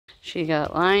She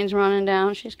got lines running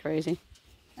down. She's crazy.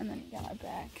 And then you got my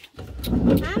back.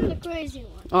 I'm the crazy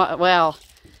one. Oh, well,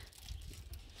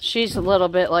 she's a little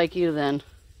bit like you then.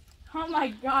 Oh my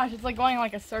gosh, it's like going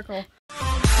like a circle.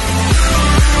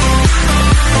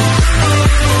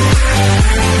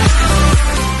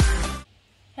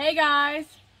 Hey guys,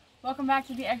 welcome back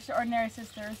to the Extraordinary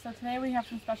Sisters. So today we have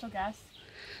some special guests.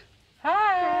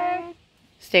 Hi!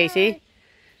 Stacy,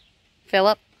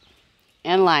 Philip,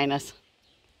 and Linus.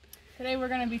 Today we're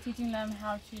going to be teaching them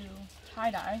how to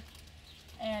tie-dye.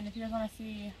 And if you guys want to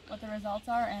see what the results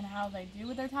are and how they do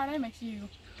with their tie-dye, make sure you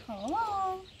follow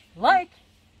along, like,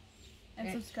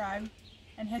 and subscribe,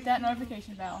 and hit that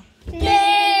notification bell.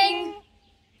 Ding!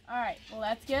 Alright, well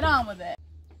let's get on with it.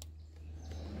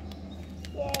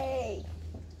 Yay!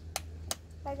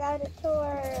 I got it to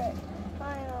work,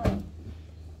 finally.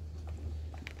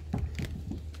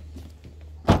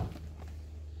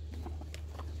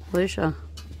 Alicia,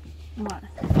 What?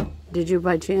 did you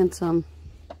by chance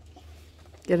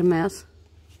get a mess?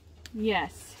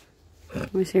 Yes.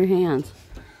 Let me see your hands.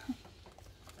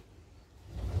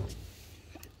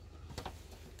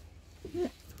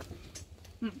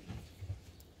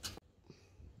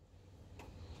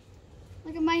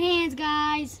 Look at my hands,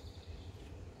 guys.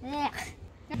 Ugh.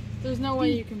 There's no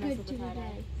way you can mess with the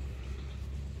tie-dye.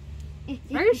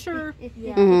 Are you sure?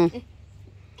 Yeah. Mm-hmm.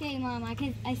 Okay, Mom, I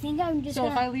think I'm just So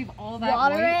if gonna... I leave all that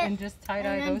water white it, and just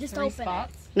tie-dye and then those just three open it.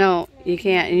 spots? No, you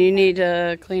can't. You need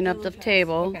to clean up the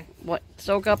table. Okay. What?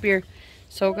 Soak up the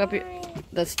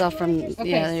stuff from. Okay,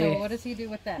 Yeah. so There. what does he do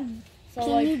with that? So Can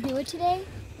like, you do it today?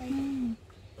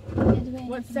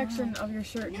 what section of your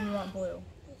shirt do you want blue?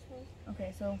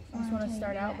 Okay, so I just want to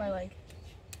start out by like,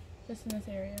 just in this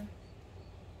area.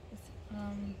 Just,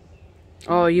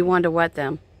 Oh, you want to wet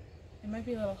them? it might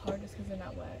be a little hard just because they're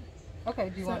not wet. Okay,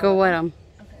 do you want Go wet them.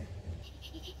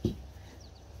 Okay.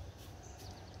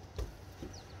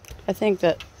 I think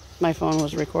that my phone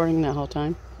was recording that whole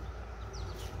time.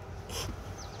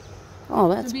 Oh,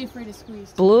 that's Don't be afraid to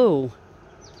squeeze. blue.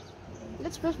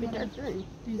 It's supposed to be dark green.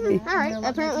 Alright, Alright,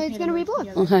 apparently it's gonna be blue.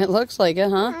 It looks like it,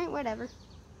 huh? Alright, whatever.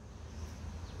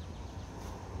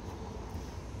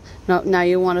 No, now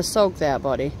you want to soak that,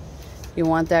 buddy. You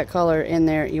want that color in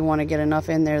there. You want to get enough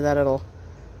in there that it'll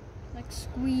Like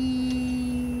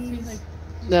squeeze.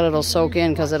 soak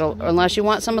in, because it'll. Unless you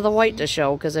want some of the white to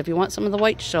show, because if you want some of the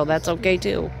white to show, that's okay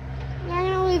too. Yeah, I'm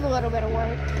gonna leave a little bit of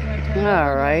work.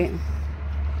 All right.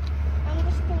 I'm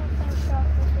just gonna finish off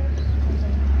with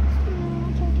this.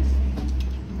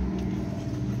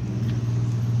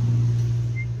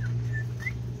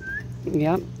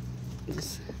 Yep.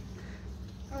 Just-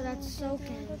 Oh, that's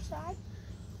soaking.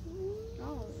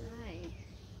 All right.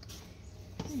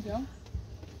 There you go.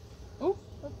 Oh,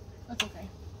 that's okay.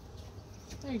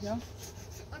 There you go.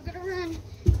 I'm gonna run.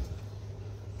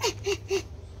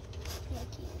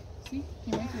 See?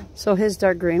 You make it. So his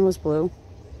dark green was blue.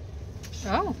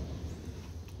 Oh,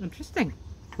 interesting.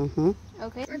 Mm-hmm.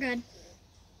 Okay, we're good.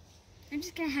 I'm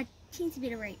just gonna have teensy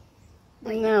bit of right.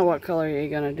 Now what color are you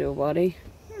gonna do, buddy?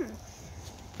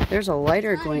 There's a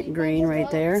lighter green right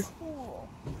there.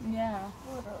 Yeah.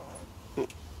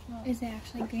 Is it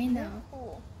actually green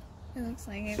though? It looks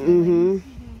like it. Mm-hmm.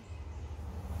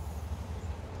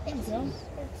 There you go.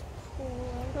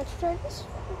 Let's try this.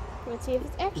 Let's see if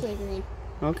it's actually green.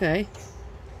 Okay.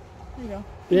 There you go.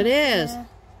 It is.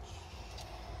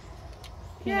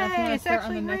 Okay, now if you wanna Yay, it's start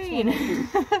on the actually next green.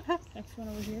 one. Next one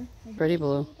over here. Pretty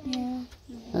blue. Yeah.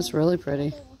 That's really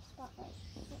pretty.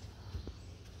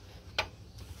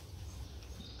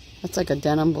 That's like a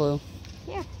denim blue.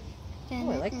 Yeah. Oh,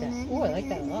 I like that. Oh, I like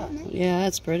that a lot. Yeah,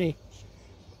 that's pretty.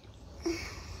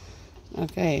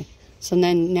 Okay. So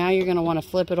then now you're going to want to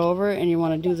flip it over and you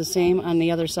want to do the same on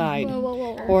the other side.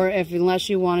 Whoa. Or unless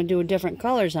you want to do different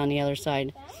colors on the other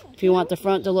side. If you want the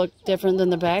front to look different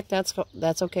than the back, that's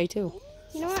okay too.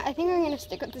 You know what? I think I'm gonna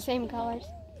stick with the same colors.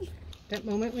 That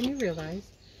moment when you realize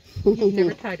you've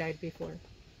never tie-dyed before.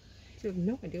 You have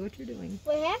no idea what you're doing.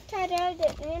 We have tie-dyed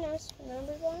at Nana's.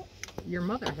 Remember that? Your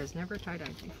mother has never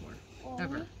tie-dyed before.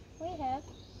 Ever. We have.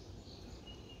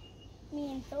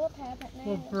 Me and Philip have at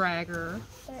Well, Nana's. bragger.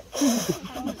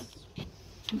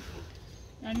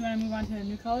 Now do you want to move on to a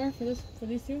new color for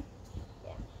these two?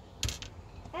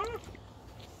 Ah.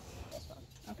 This one.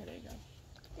 Okay, there you go.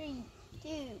 3, 2,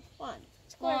 1.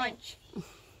 Squanch.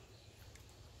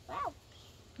 Wow.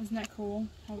 Isn't that cool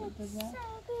how it does that? So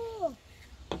cool.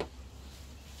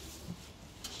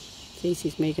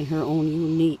 Casey's making her own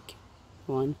unique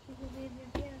one.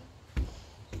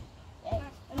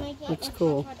 Looks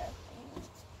cool. Trying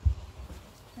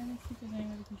to see if there's any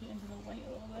way we can get into the white a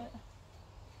little bit.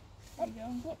 There you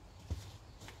go.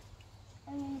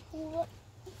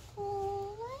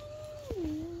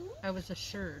 I was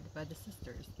assured by the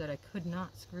sisters that I could not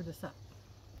screw this up.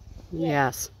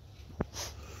 Yes.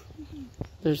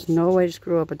 There's no way to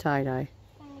screw up a tie-dye.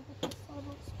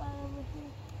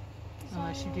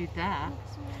 Unless you do that.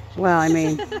 Well, I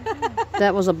mean,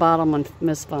 that was a bottom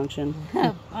misfunction.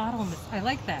 Bottom. I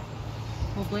like that.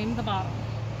 We'll blame the bottom.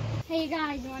 Hey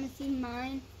guys, you want to see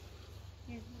mine?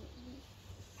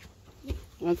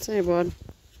 Let's see, bud.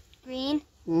 Green,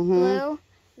 Mm-hmm. blue,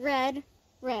 red,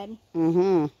 red.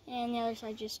 Mm-hmm. And the other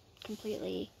side just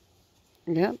completely...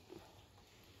 Yep.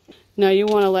 Now you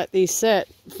want to let these sit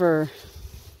for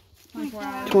 24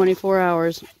 hours. 24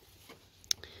 hours.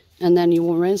 And then you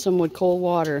will rinse them with cold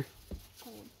water.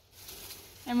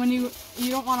 And when you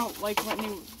don't want to, like, when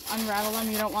you unravel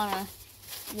them, you don't want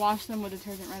to wash them with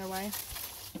detergent right away.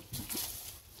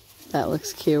 That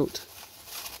looks cute.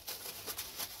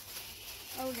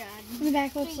 Oh god. The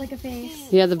back looks like a face.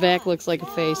 Yeah, the back looks like a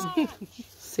face.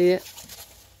 See it?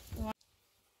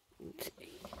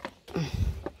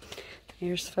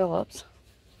 Here's Philip's.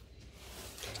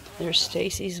 There's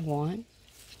Stacy's one.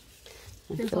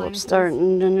 And Here's Philip's Linus's.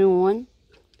 starting the new one.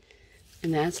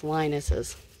 And that's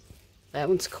Linus's. That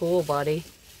one's cool, buddy.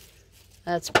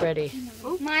 That's pretty.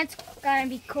 Mine's gonna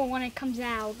be cool when it comes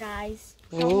out, guys.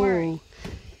 Don't worry. Ooh.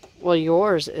 Well,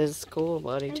 yours is cool,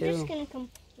 buddy, I'm too. just gonna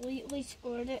completely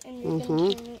squirt it and Mhm.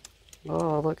 gonna turn it.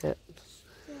 Oh, look at.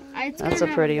 It's That's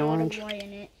gonna a pretty have lot of orange. white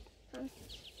in it.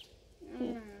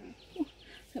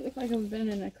 It looks like I've been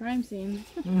in a crime scene.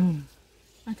 Mm.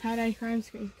 A tie-dye crime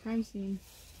scene.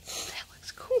 That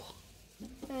looks cool.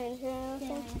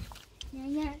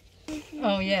 Yeah.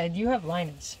 Oh yeah, you have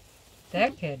Linus.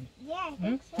 That kid. Yeah, I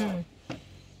think so. Mhm.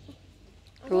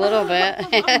 A little bit.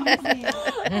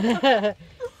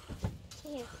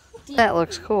 That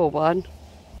looks cool, bud.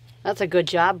 That's a good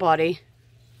job, buddy.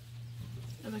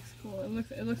 It looks cool.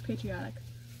 It looks patriotic.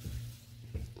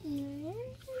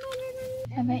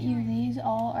 I bet you these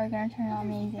all are gonna turn out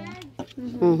amazing.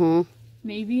 Mm-hmm.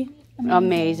 Maybe.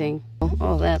 Amazing.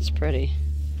 Oh, that's pretty.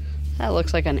 That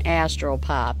looks like an Astro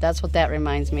Pop. That's what that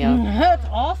reminds me of. That's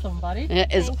awesome, buddy.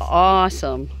 It is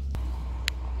awesome.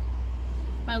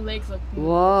 My legs look beautiful.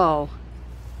 Whoa.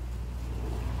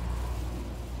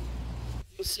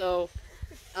 So,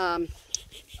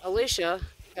 Alicia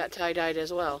got tie-dyed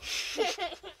as well.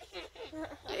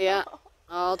 Yeah,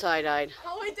 all tie-dyed.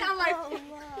 All the way down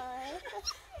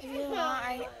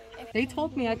my... They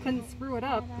told me I couldn't screw it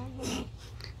up.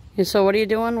 And so what are you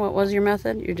doing? What was your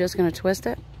method? You're just going to twist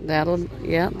it? That'll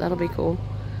be cool.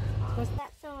 That's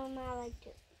something I like to.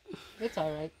 It's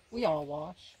alright. We all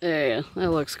wash. Yeah,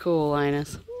 that looks cool,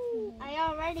 Linus. I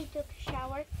already took a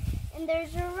shower, and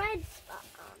there's a red spot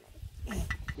on it.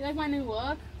 You like my new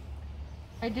look?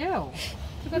 I do.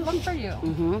 It's a good look for you.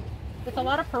 Mm-hmm. It's a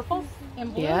lot of purples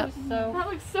and blues, Yep. so That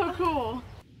looks so cool.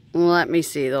 Let me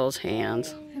see those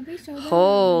hands. Have we showed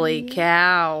Holy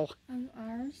cow.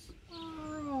 ours?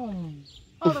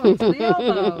 all the way to the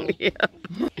elbow.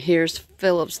 Yeah. Here's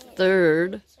Philip's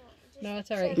third No, it's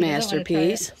alright.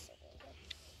 masterpiece.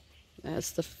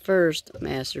 That's the first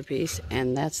masterpiece,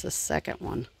 and that's the second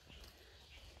one.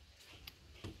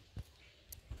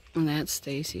 And that's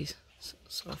Stacy's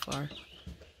so far.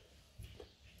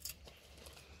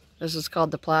 This is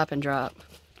called the Plop and Drop.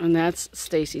 And that's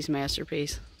Stacy's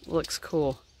masterpiece. Looks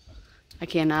cool. I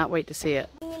cannot wait to see it.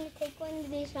 I'm going to take one of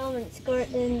these home and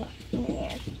squirt them in the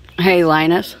air. Hey,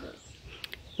 Linus.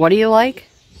 What do you like?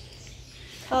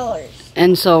 Colors.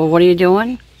 And so, what are you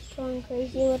doing? Going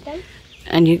crazy with them.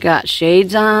 And you got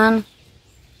shades on?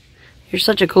 You're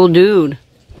such a cool dude.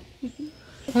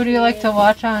 Who do you like to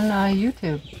watch on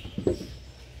YouTube?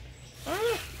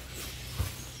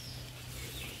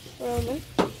 Roman.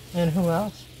 And who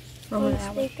else?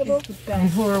 Unspeakable. And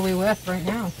who are we with right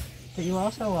now that you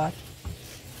also watch?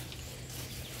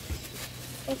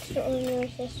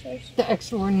 Extraordinary Sisters. The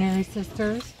Extraordinary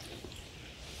Sisters.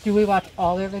 Do we watch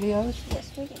all their videos?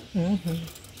 Yes, we do. Mm-hmm.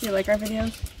 Do you like our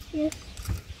videos? Yes.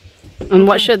 And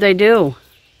what should they do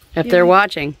if they're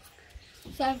watching?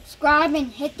 Subscribe and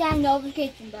hit that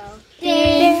notification bell.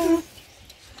 Ding! What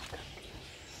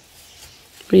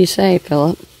do you say,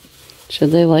 Philip?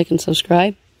 Should they like and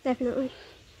subscribe? Definitely.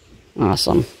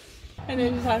 Awesome. I know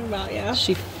what you're talking about, yeah.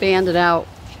 She fanned it out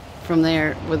from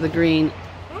there with the green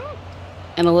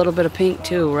and a little bit of pink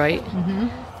too, right? Mm-hmm.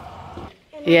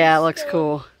 Yeah, it looks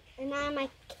cool. And I'm a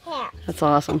cat. That's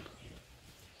awesome.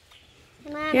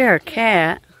 And I'm You're a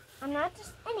cat. I'm not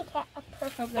just any cat, a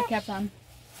Hope that cap's on.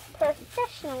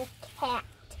 professional cat.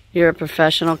 You're a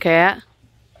professional cat?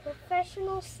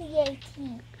 Professional CAT.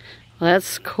 Well,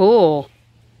 that's cool.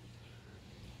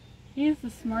 He is the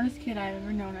smartest kid I've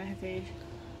ever known at his age.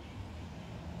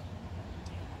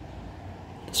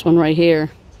 This one right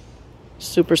here.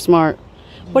 Super smart.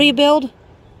 What do you build?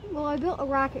 Well, I built a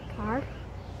rocket car,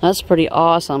 That's pretty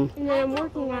awesome. and then I'm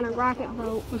working on a rocket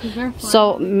boat. Because they're fun.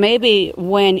 So maybe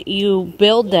when you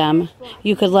build them,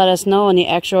 you could let us know and the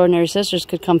Extraordinary Sisters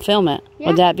could come film it. Yeah.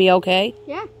 Would that be okay?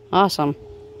 Yeah. Awesome.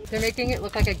 They're making it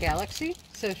look like a galaxy.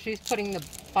 So she's putting the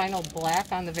final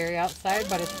black on the very outside,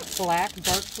 but it's black,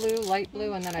 dark blue, light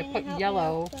blue, and then I put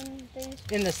yellow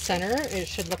in the center. It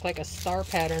should look like a star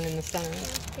pattern in the center.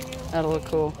 That'll look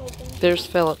cool. There's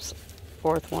Philip's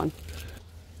fourth one.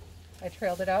 I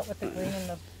trailed it out with the green and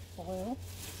the blue.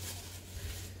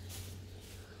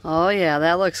 Oh yeah,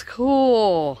 that looks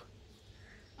cool.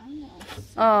 I know.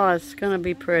 Oh, it's gonna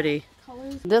be pretty.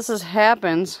 Colors. This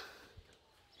happens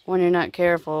when you're not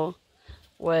careful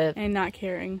with And not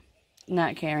caring.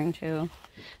 not caring too.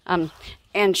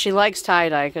 And she likes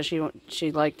tie-dye because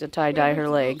she liked to tie-dye her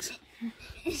legs.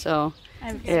 So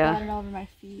I've Yeah. splattered all over my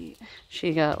feet.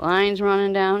 she got lines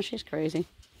running down. She's crazy.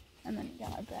 And then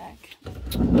got my back.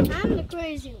 I'm the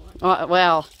crazy one. Oh,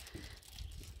 well,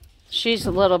 she's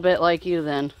a little bit like you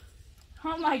then.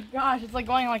 Oh my gosh, it's like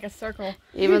going in like a circle.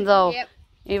 Even though Yep.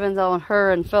 even though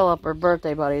her and Philip are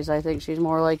birthday buddies, I think she's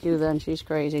more like you than she's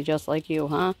crazy, just like you,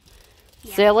 huh?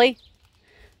 Yeah. Silly?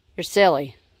 You're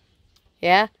silly.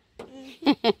 Yeah?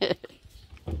 So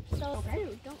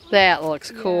true. Don't That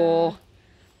looks cool.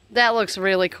 That looks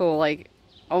really cool. Like,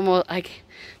 almost like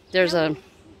there's a...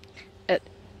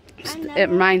 It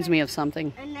reminds me of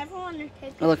something. I never want to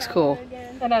take It looks cool.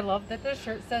 again. And I love that this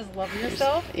shirt says love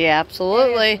yourself. Yeah,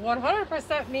 absolutely. It's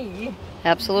 100% me.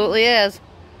 Absolutely is.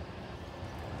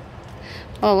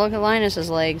 Oh, look at Linus's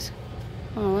legs.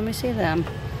 Oh, let me see them.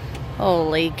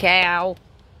 Holy cow.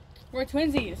 We're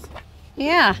twinsies.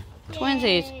 Yeah,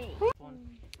 twinsies. Yay. What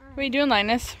are you doing,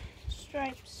 Linus?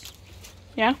 Stripes.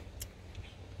 Yeah?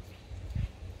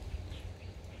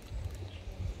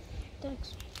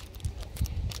 Thanks.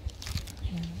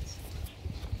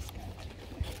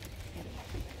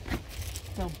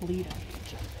 They'll bleed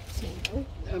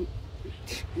on.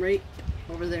 Right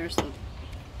over there's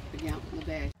the gown in the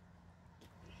bag.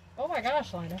 Oh my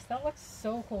gosh, Linus, that looks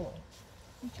so cool.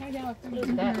 You tried out Look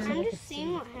at that. I'm just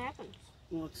seeing what happens.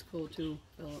 Looks cool too,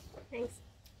 Philip. Thanks.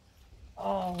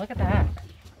 Oh, look at that.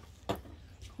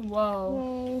 Whoa.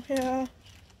 Oh, yeah.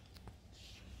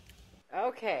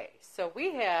 Okay, so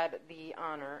we had the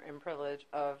honor and privilege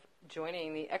of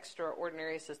joining the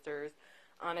Extraordinary Sisters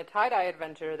on a tie-dye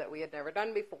adventure that we had never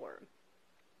done before.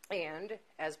 And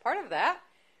as part of that,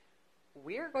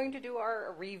 we are going to do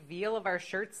our reveal of our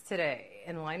shirts today.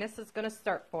 And Linus is going to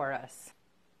start for us.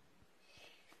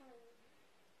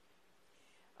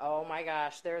 Oh my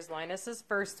gosh, there's Linus's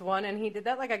first one, and he did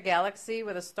that like a galaxy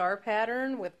with a star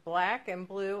pattern with black and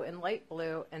blue and light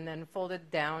blue, and then folded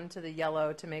down to the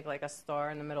yellow to make like a star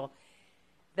in the middle.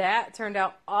 That turned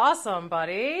out awesome,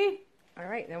 buddy. All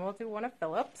right, then we'll do one of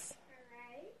Philip's.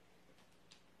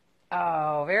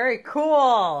 Oh, very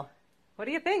cool. What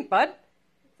do you think, bud?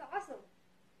 It's awesome.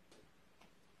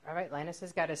 All right, Linus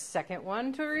has got his second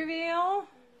one to reveal.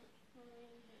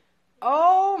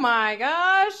 Oh my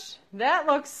gosh, that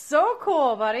looks so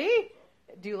cool, buddy.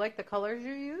 Do you like the colors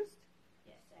you used?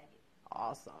 Yes, I do.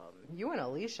 Awesome. You and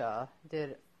Alicia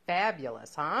did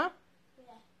fabulous, huh?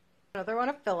 Yeah. Another one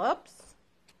of Philip's.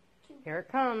 Here it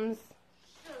comes.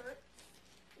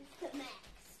 It's the max.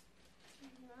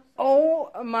 Oh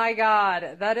my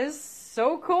god, that is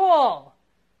so cool.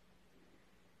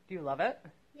 Do you love it?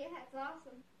 Yeah, it's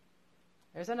awesome.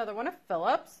 There's another one of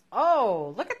Philip's.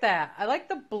 Oh, look at that. I like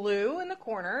the blue in the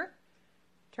corner.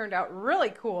 Turned out really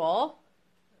cool.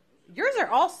 Yours are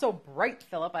all so bright,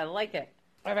 Philip. I like it.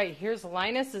 All right, here's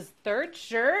Linus's third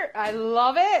shirt. I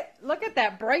love it. Look at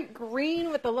that bright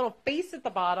green with the little face at the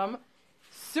bottom.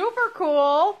 Super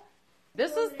cool.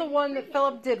 This is the one that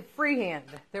Philip did freehand.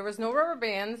 There was no rubber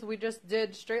bands. We just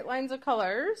did straight lines of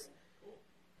colors.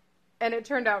 And it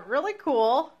turned out really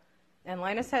cool. And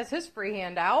Linus has his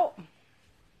freehand out.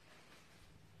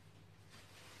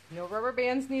 No rubber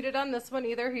bands needed on this one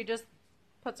either. He just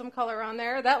put some color on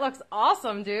there. That looks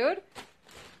awesome, dude.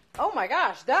 Oh my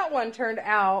gosh, that one turned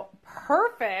out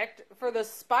perfect for the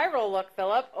spiral look,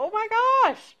 Philip. Oh my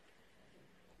gosh.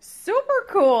 Super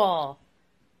cool.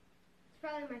 It's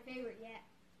probably my favorite yet.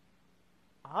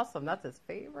 Awesome, that's his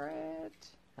favorite.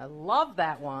 I love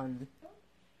that one.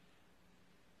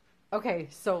 Okay,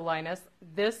 so Linus,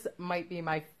 this might be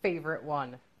my favorite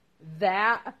one.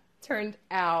 That turned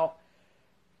out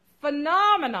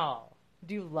phenomenal.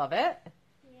 Do you love it?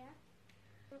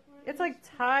 Yeah. It's like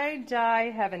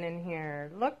tie-dye heaven in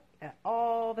here. Look at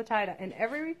all the tie-dye. And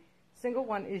every single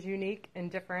one is unique and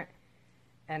different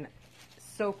and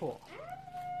so cool.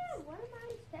 What am I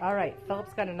saying? All right,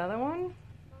 Philip's got another one.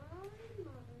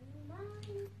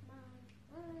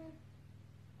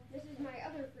 This is my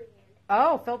other freehand.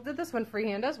 Oh, Philip did this one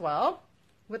freehand as well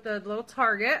with the little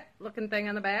target looking thing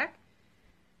on the back.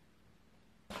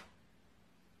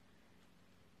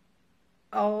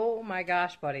 Oh my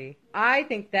gosh, buddy. I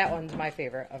think that one's my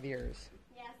favorite of yours.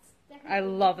 Yes, definitely. I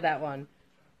love that one.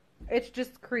 It's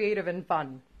just creative and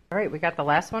fun. All right, we got the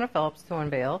last one of Philip's to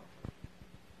unveil.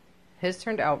 His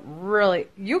turned out really...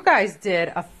 You guys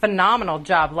did a phenomenal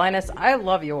job. Linus, I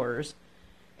love yours.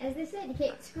 As they said, you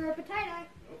can't screw up a tie-dye.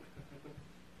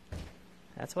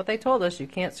 That's what they told us. You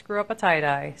can't screw up a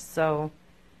tie-dye. So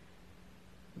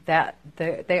that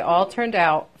they all turned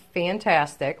out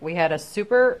fantastic. We had a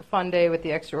super fun day with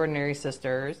the Extraordinary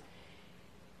Sisters.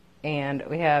 And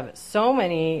we have so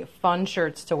many fun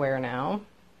shirts to wear now.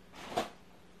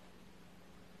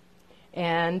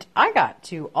 And I got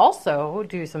to also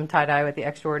do some tie-dye with the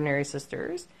Extraordinary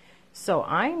Sisters. So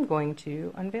I'm going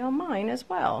to unveil mine as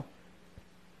well.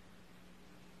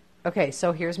 Okay,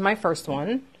 so here's my first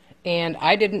one. And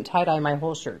I didn't tie-dye my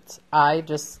whole shirts. I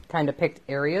just kind of picked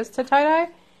areas to tie-dye.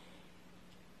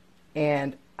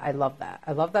 And I love that.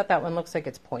 I love that that one looks like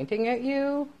it's pointing at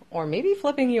you or maybe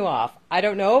flipping you off. I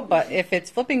don't know, but if it's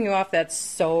flipping you off, that's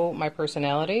so my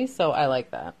personality. So I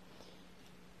like that.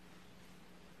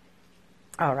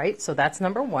 All right, so that's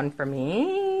number one for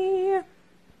me.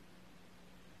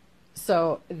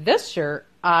 So this shirt,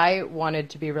 I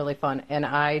wanted to be really fun, and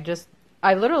I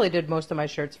literally did most of my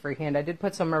shirts freehand. I did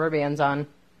put some rubber bands on,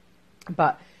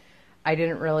 but I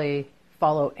didn't really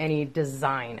follow any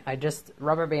design. I just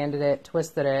rubber banded it,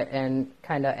 twisted it, and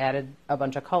kind of added a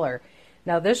bunch of color.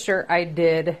 Now this shirt I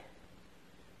did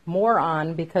more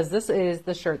on because this is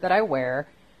the shirt that I wear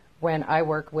when I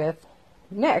work with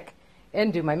Nick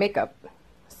and do my makeup.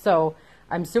 So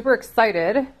I'm super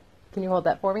excited. Can you hold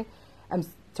that for me?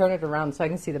 Turn it around so I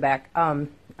can see the back. I'm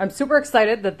super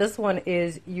excited that this one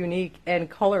is unique and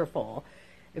colorful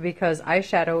because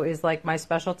eyeshadow is like my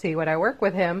specialty when I work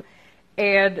with him.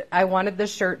 And I wanted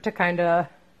this shirt to kind of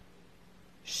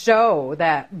show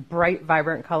that bright,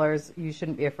 vibrant colors you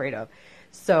shouldn't be afraid of.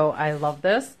 So I love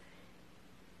this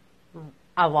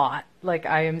a lot. Like,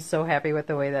 I am so happy with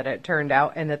the way that it turned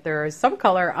out and that there is some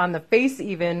color on the face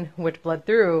even, which bled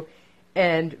through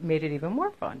and made it even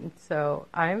more fun. So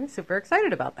I'm super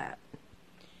excited about that.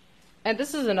 And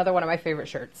this is another one of my favorite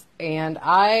shirts. And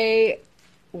I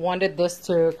wanted this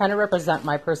to kind of represent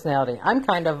my personality. I'm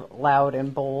kind of loud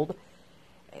and bold.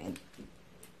 And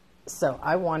so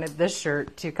I wanted this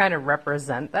shirt to kind of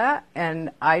represent that.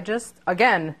 And I just,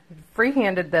 again,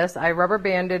 freehanded this. I rubber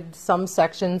banded some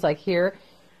sections like here.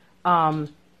 I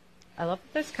love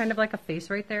that there's kind of like a face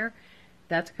right there.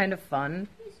 That's kind of fun.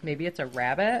 Maybe it's a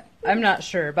rabbit. I'm not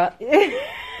sure, but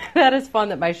that is fun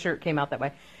that my shirt came out that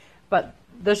way. But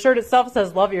the shirt itself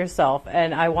says love yourself.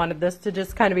 And I wanted this to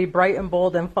just kind of be bright and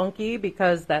bold and funky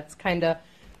because that's kind of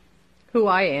who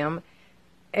I am.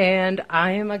 And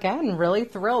I am, again, really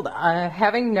thrilled.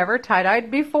 Having never tie-dyed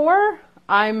before,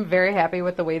 I'm very happy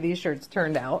with the way these shirts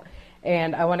turned out.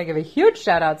 And I want to give a huge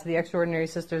shout out to the Extraordinary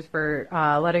Sisters for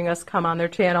letting us come on their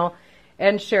channel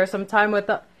and share some time with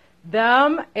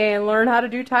them and learn how to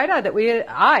do tie-dye that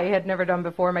I had never done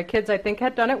before. My kids, I think,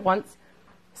 had done it once.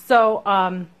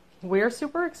 So we're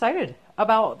super excited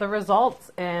about the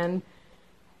results and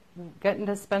getting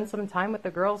to spend some time with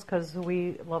the girls because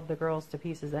we love the girls to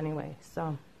pieces anyway.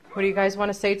 So what do you guys want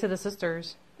to say to the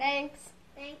sisters? Thanks.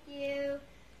 Thank you.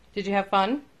 Did you have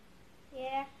fun?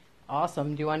 Yeah.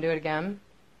 Awesome. Do you want to do it again?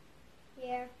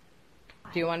 Yeah.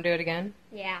 Do you want to do it again?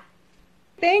 Yeah.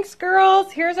 Thanks,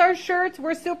 girls. Here's our shirts.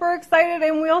 We're super excited,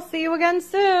 and we'll see you again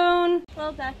soon.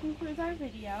 Well, that concludes our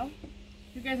video.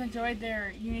 If you guys enjoyed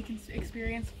their unique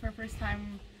experience for first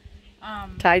time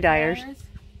Tie-dyers.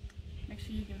 Make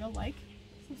sure you give it a like,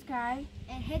 subscribe,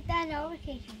 And hit that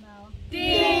notification bell.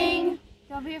 ding!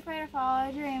 Don't be afraid to follow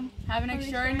a dream. Have an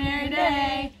extraordinary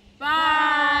day. Bye.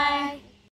 Bye.